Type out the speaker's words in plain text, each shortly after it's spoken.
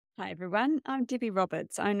Hi everyone, I'm Debbie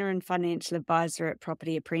Roberts, owner and financial advisor at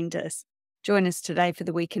Property Apprentice. Join us today for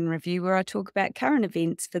the Weekend Review where I talk about current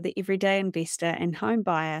events for the everyday investor and home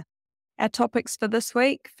buyer. Our topics for this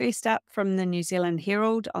week, first up from the New Zealand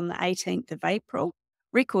Herald on the 18th of April,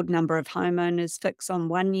 record number of homeowners fix on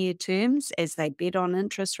 1-year terms as they bet on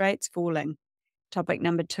interest rates falling. Topic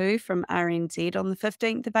number 2 from RNZ on the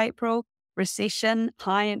 15th of April, recession,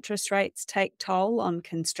 high interest rates take toll on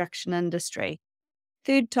construction industry.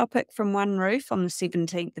 Third topic from Oneroof on the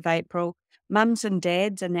 17th of April. Mums and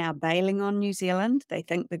dads are now bailing on New Zealand. They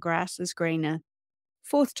think the grass is greener.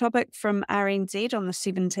 Fourth topic from RNZ on the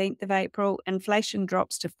 17th of April. Inflation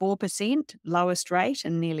drops to 4%, lowest rate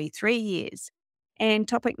in nearly 3 years. And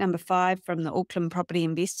topic number 5 from the Auckland Property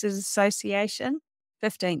Investors Association,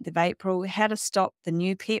 15th of April. How to stop the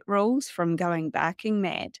new pet rules from going barking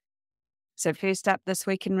mad. So first up this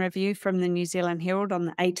week in review from the New Zealand Herald on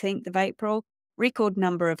the 18th of April. Record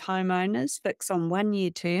number of homeowners fix on 1-year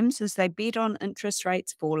terms as they bet on interest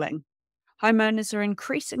rates falling. Homeowners are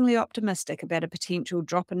increasingly optimistic about a potential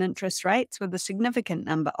drop in interest rates, with a significant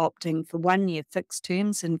number opting for 1-year fixed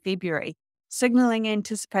terms in February, signalling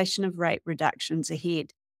anticipation of rate reductions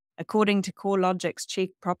ahead. According to CoreLogic's chief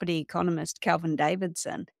property economist Kelvin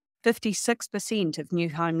Davidson, 56% of new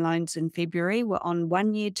home loans in February were on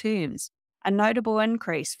 1-year terms, a notable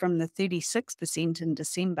increase from the 36% in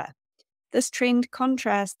December. This trend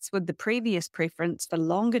contrasts with the previous preference for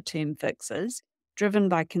longer-term fixes, driven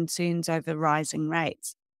by concerns over rising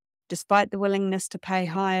rates. Despite the willingness to pay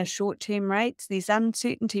higher short-term rates, there's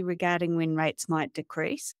uncertainty regarding when rates might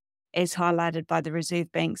decrease, as highlighted by the Reserve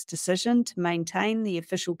Bank's decision to maintain the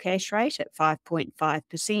official cash rate at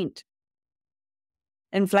 5.5%.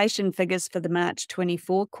 Inflation figures for the March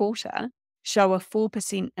 24 quarter show a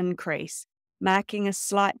 4% increase, marking a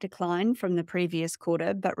slight decline from the previous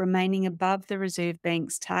quarter, but remaining above the Reserve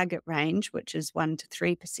Bank's target range, which is 1 to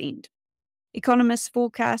 3%. Economists'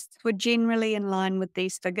 forecasts were generally in line with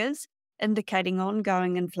these figures, indicating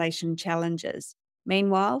ongoing inflation challenges.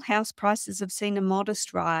 Meanwhile, house prices have seen a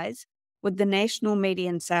modest rise, with the national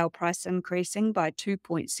median sale price increasing by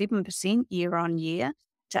 2.7% year on year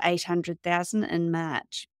to $800,000 in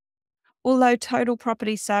March. Although total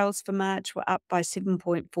property sales for March were up by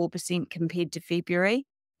 7.4% compared to February,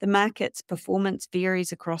 the market's performance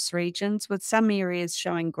varies across regions, with some areas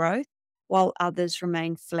showing growth while others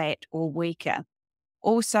remain flat or weaker.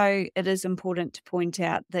 Also, it is important to point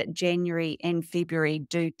out that January and February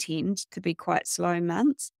do tend to be quite slow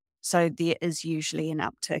months, so there is usually an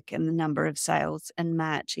uptick in the number of sales in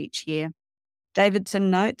March each year. Davidson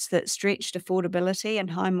notes that stretched affordability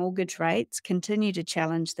and high mortgage rates continue to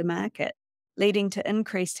challenge the market, leading to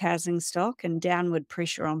increased housing stock and downward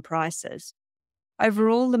pressure on prices.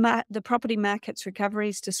 Overall, the property market's recovery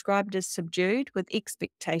is described as subdued, with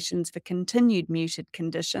expectations for continued muted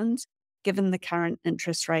conditions given the current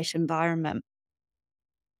interest rate environment.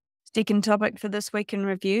 Second topic for this week in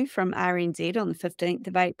review from RNZ on the 15th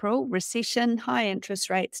of April, recession, high interest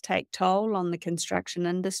rates take toll on the construction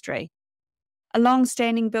industry. A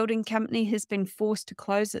long-standing building company has been forced to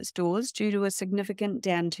close its doors due to a significant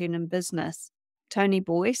downturn in business. Tony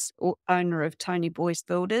Boyce, owner of Tony Boyce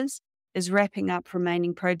Builders, is wrapping up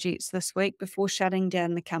remaining projects this week before shutting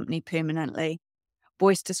down the company permanently.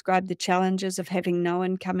 Boyce described the challenges of having no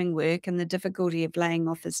incoming work and the difficulty of laying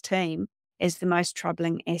off his team as the most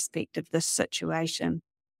troubling aspect of this situation.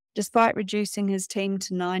 Despite reducing his team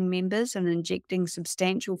to 9 members and injecting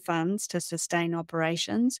substantial funds to sustain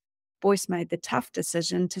operations, Boyce made the tough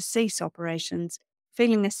decision to cease operations,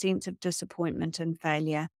 feeling a sense of disappointment and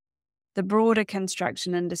failure. The broader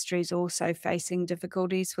construction industry is also facing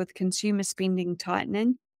difficulties with consumer spending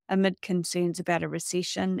tightening amid concerns about a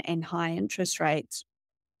recession and high interest rates.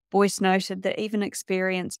 Boyce noted that even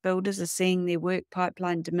experienced builders are seeing their work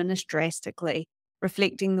pipeline diminish drastically,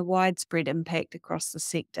 reflecting the widespread impact across the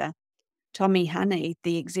sector. Tommy Honey,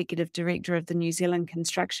 the executive director of the New Zealand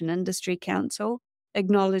Construction Industry Council,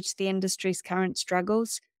 acknowledged the industry's current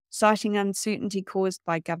struggles, citing uncertainty caused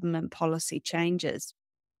by government policy changes.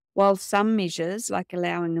 While some measures, like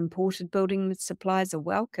allowing imported building supplies, are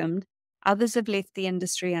welcomed, others have left the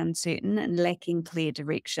industry uncertain and lacking clear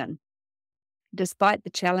direction. Despite the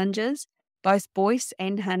challenges, both Boyce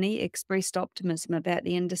and Honey expressed optimism about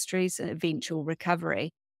the industry's eventual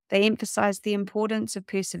recovery. They emphasised the importance of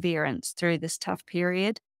perseverance through this tough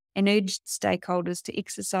period and urged stakeholders to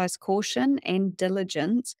exercise caution and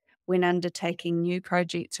diligence when undertaking new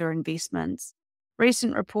projects or investments.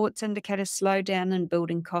 Recent reports indicate a slowdown in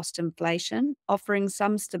building cost inflation, offering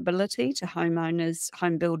some stability to homeowners,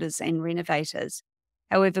 home builders, and renovators.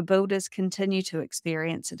 However, builders continue to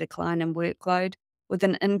experience a decline in workload, with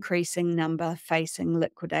an increasing number facing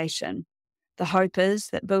liquidation. The hope is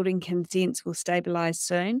that building consents will stabilise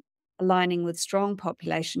soon, aligning with strong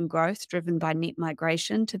population growth driven by net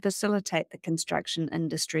migration to facilitate the construction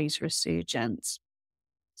industry's resurgence.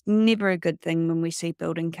 It's never a good thing when we see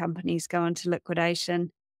building companies go into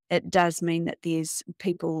liquidation. It does mean that there's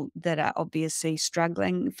people that are obviously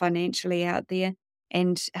struggling financially out there.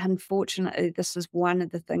 And unfortunately, this is one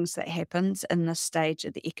of the things that happens in this stage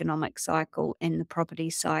of the economic cycle and the property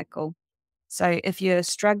cycle. So if you're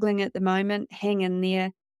struggling at the moment, hang in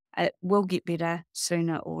there. It will get better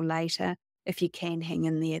sooner or later. If you can hang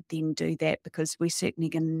in there, then do that, because we're certainly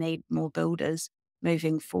going to need more builders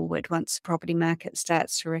moving forward once the property market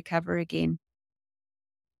starts to recover again.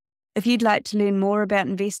 If you'd like to learn more about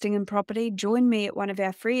investing in property, join me at one of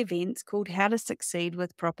our free events called How to Succeed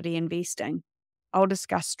with Property Investing. I'll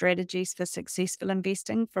discuss strategies for successful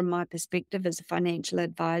investing from my perspective as a financial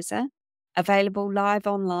advisor, available live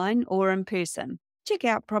online or in person. Check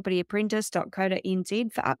out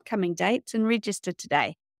propertyapprentice.co.nz for upcoming dates and register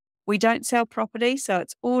today. We don't sell property, so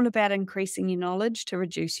it's all about increasing your knowledge to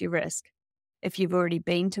reduce your risk. If you've already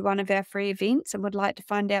been to one of our free events and would like to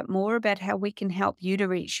find out more about how we can help you to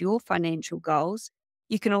reach your financial goals,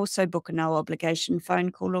 you can also book a no obligation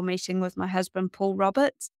phone call or meeting with my husband, Paul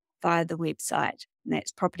Roberts, via the website. And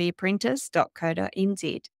that's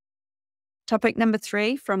propertyapprentice.co.nz. Topic number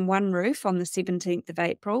 3 from Oneroof on the 17th of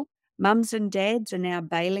April. Mums and dads are now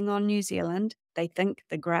bailing on New Zealand. They think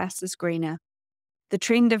the grass is greener. The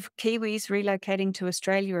trend of Kiwis relocating to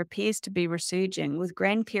Australia appears to be resurging, with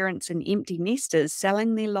grandparents and empty nesters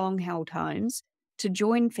selling their long-held homes to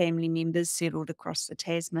join family members settled across the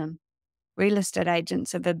Tasman. Real estate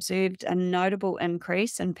agents have observed a notable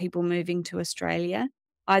increase in people moving to Australia,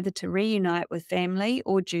 either to reunite with family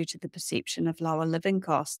or due to the perception of lower living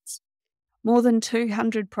costs. More than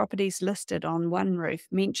 200 properties listed on Oneroof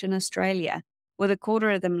mention Australia, with a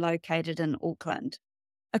quarter of them located in Auckland.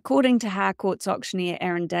 According to Harcourt's auctioneer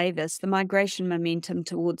Aaron Davis, the migration momentum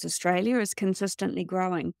towards Australia is consistently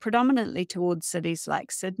growing, predominantly towards cities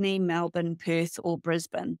like Sydney, Melbourne, Perth or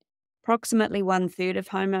Brisbane. Approximately 1/3 of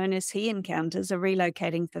homeowners he encounters are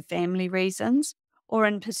relocating for family reasons or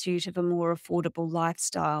in pursuit of a more affordable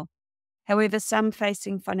lifestyle. However, some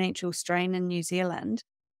facing financial strain in New Zealand,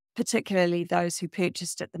 particularly those who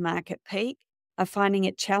purchased at the market peak, are finding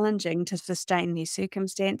it challenging to sustain their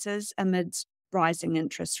circumstances amidst rising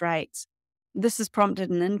interest rates. This has prompted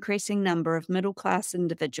an increasing number of middle-class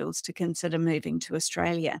individuals to consider moving to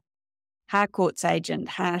Australia. Harcourt's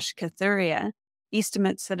agent, Harsh Kathuria,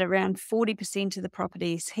 estimates that around 40% of the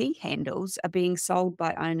properties he handles are being sold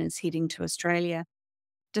by owners heading to Australia.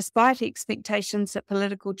 Despite expectations that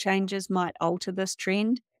political changes might alter this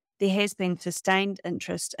trend, there has been sustained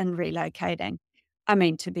interest in relocating. I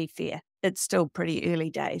mean, to be fair, it's still pretty early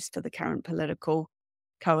days for the current political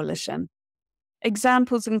coalition.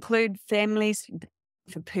 Examples include families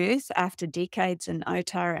for Perth after decades in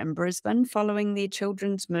Otara and Brisbane following their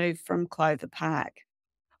children's move from Clover Park.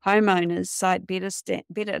 Homeowners cite better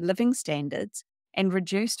living standards and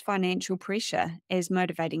reduced financial pressure as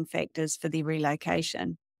motivating factors for their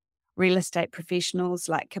relocation. Real estate professionals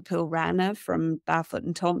like Kapil Rana from Barfoot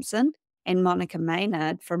and Thompson and Monica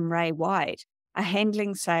Maynard from Ray White are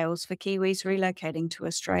handling sales for Kiwis relocating to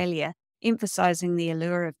Australia, emphasising the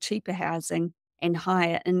allure of cheaper housing and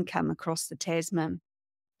higher income across the Tasman.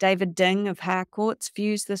 David Ding of Harcourt's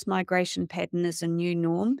views this migration pattern as a new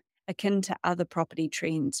norm, akin to other property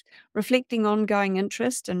trends, reflecting ongoing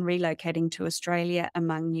interest in relocating to Australia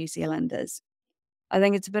among New Zealanders. I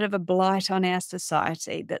think it's a bit of a blight on our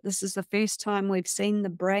society that this is the first time we've seen the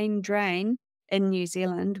brain drain in New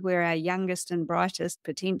Zealand, where our youngest and brightest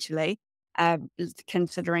potentially are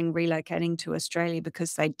considering relocating to Australia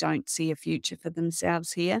because they don't see a future for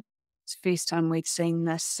themselves here. It's the first time we've seen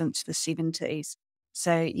this since the 70s.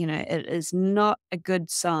 So, it is not a good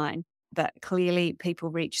sign, but clearly people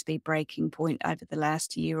reached their breaking point over the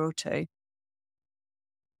last year or two.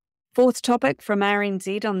 Fourth topic from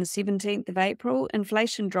RNZ on the 17th of April,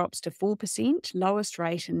 inflation drops to 4%, lowest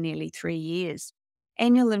rate in nearly 3 years.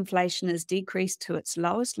 Annual inflation has decreased to its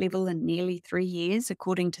lowest level in nearly 3 years,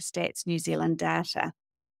 according to Stats New Zealand data.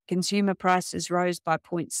 Consumer prices rose by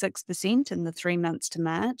 0.6% in the 3 months to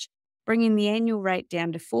March, bringing the annual rate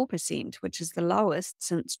down to 4%, which is the lowest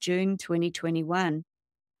since June 2021.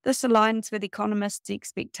 This aligns with economists'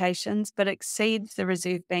 expectations, but exceeds the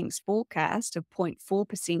Reserve Bank's forecast of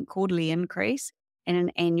 0.4% quarterly increase and an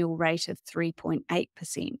annual rate of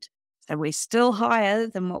 3.8%. So we're still higher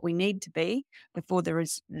than what we need to be before the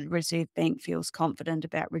Reserve Bank feels confident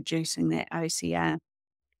about reducing that OCR.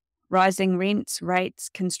 Rising rents, rates,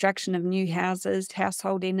 construction of new houses,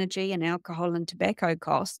 household energy, and alcohol and tobacco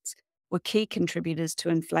costs were key contributors to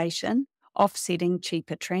inflation, offsetting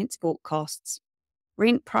cheaper transport costs.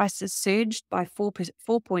 Rent prices surged by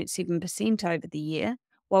 4.7% over the year,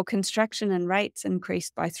 while construction and rates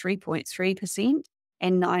increased by 3.3%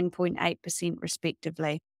 and 9.8%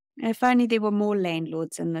 respectively. If only there were more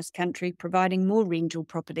landlords in this country providing more rental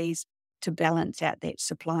properties to balance out that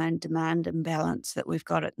supply and demand imbalance that we've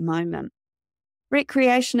got at the moment.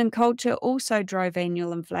 Recreation and culture also drove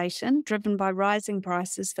annual inflation, driven by rising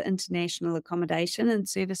prices for international accommodation and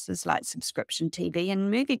services like subscription TV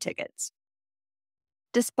and movie tickets.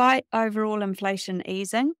 Despite overall inflation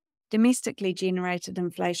easing, domestically generated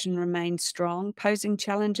inflation remains strong, posing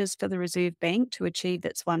challenges for the Reserve Bank to achieve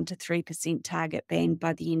its 1 to 3% target band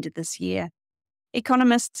by the end of this year.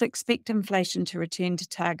 Economists expect inflation to return to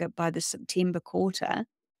target by the September quarter,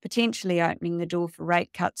 potentially opening the door for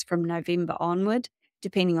rate cuts from November onward,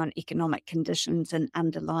 depending on economic conditions and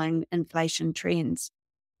underlying inflation trends.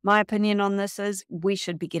 My opinion on this is we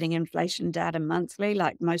should be getting inflation data monthly,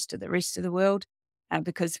 like most of the rest of the world,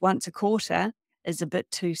 because once a quarter is a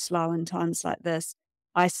bit too slow in times like this.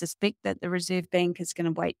 I suspect that the Reserve Bank is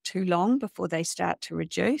going to wait too long before they start to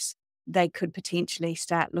reduce. They could potentially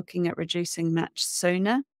start looking at reducing much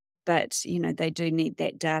sooner, but they do need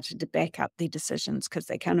that data to back up their decisions because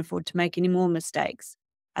they can't afford to make any more mistakes.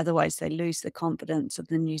 Otherwise, they lose the confidence of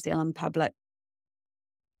the New Zealand public.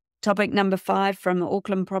 Topic number 5 from the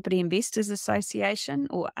Auckland Property Investors Association,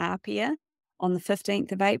 or APIA, on the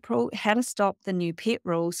 15th of April, how to stop the new pet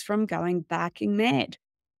rules from going barking mad.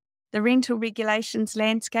 The rental regulations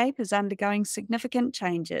landscape is undergoing significant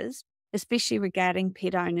changes, especially regarding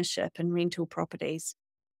pet ownership and rental properties.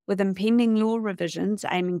 With impending law revisions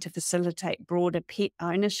aiming to facilitate broader pet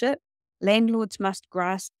ownership, landlords must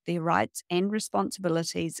grasp their rights and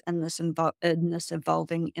responsibilities in this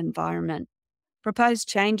evolving environment. Proposed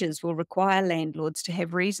changes will require landlords to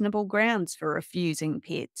have reasonable grounds for refusing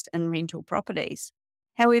pets in rental properties.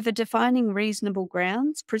 However, defining reasonable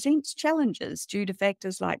grounds presents challenges due to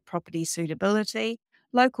factors like property suitability,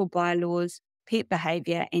 local bylaws, pet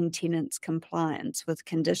behaviour, and tenants' compliance with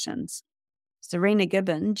conditions. Serena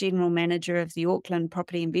Gibbon, General Manager of the Auckland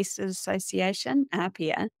Property Investors Association,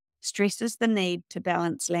 APIA, stresses the need to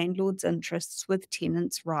balance landlords' interests with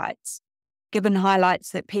tenants' rights. Gibbon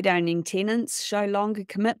highlights that pet-owning tenants show longer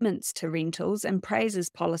commitments to rentals and praises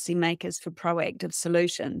policymakers for proactive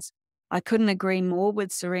solutions. I couldn't agree more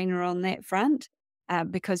with Serena on that front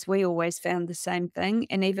because we always found the same thing.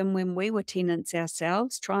 And even when we were tenants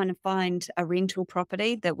ourselves, trying to find a rental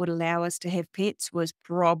property that would allow us to have pets was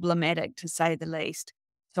problematic, to say the least.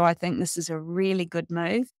 So I think this is a really good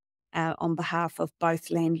move on behalf of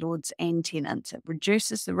both landlords and tenants. It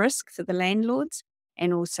reduces the risk for the landlords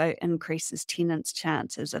and also increases tenants'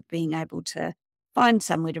 chances of being able to find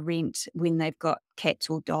somewhere to rent when they've got cats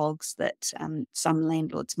or dogs that some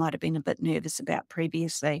landlords might have been a bit nervous about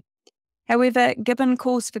previously. However, Gibbon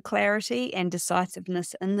calls for clarity and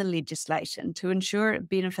decisiveness in the legislation to ensure it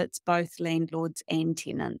benefits both landlords and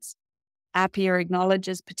tenants. APIA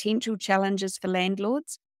acknowledges potential challenges for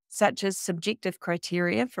landlords, such as subjective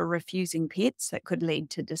criteria for refusing pets that could lead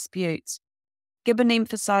to disputes. Gibbon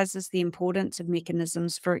emphasises the importance of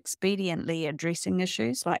mechanisms for expediently addressing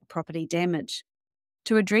issues like property damage.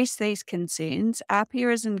 To address these concerns, APIA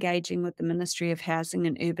is engaging with the Ministry of Housing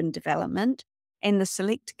and Urban Development and the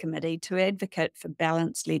Select Committee to advocate for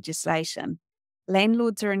balanced legislation.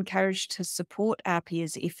 Landlords are encouraged to support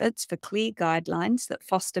APIA's efforts for clear guidelines that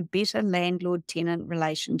foster better landlord-tenant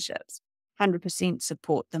relationships. 100%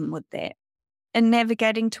 support them with that. In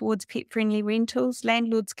navigating towards pet-friendly rentals,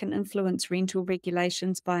 landlords can influence rental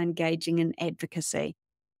regulations by engaging in advocacy.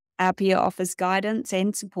 APIA offers guidance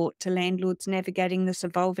and support to landlords navigating this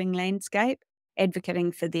evolving landscape,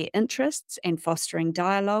 advocating for their interests and fostering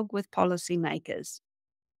dialogue with policymakers.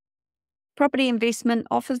 Property investment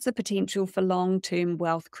offers the potential for long-term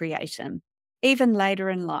wealth creation. Even later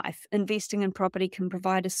in life, investing in property can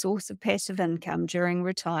provide a source of passive income during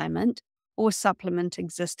retirement or supplement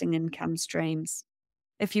existing income streams.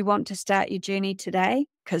 If you want to start your journey today,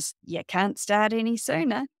 because you can't start any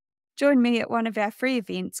sooner, join me at one of our free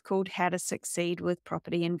events called How to Succeed with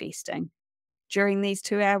Property Investing. During these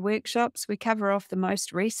 2-hour workshops, we cover off the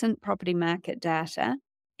most recent property market data,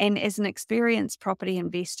 and as an experienced property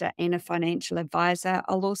investor and a financial advisor,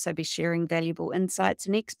 I'll also be sharing valuable insights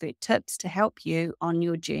and expert tips to help you on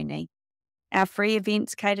your journey. Our free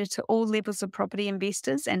events cater to all levels of property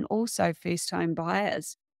investors and also first-home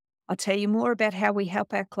buyers. I'll tell you more about how we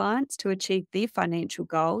help our clients to achieve their financial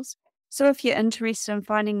goals, So if you're interested in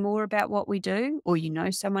finding more about what we do, or you know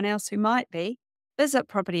someone else who might be, visit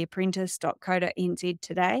propertyapprentice.co.nz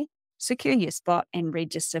today, secure your spot, and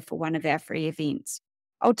register for one of our free events.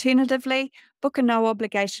 Alternatively, book a no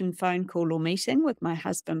obligation phone call or meeting with my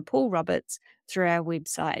husband, Paul Roberts, through our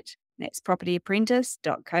website. That's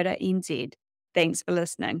propertyapprentice.co.nz. Thanks for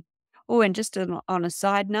listening. Oh, and just on a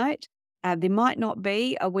side note, there might not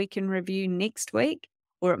be a week in review next week,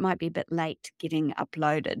 or it might be a bit late getting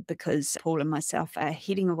uploaded because Paul and myself are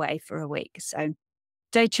heading away for a week. So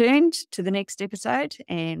stay tuned to the next episode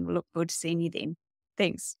and we'll look forward to seeing you then.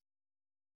 Thanks.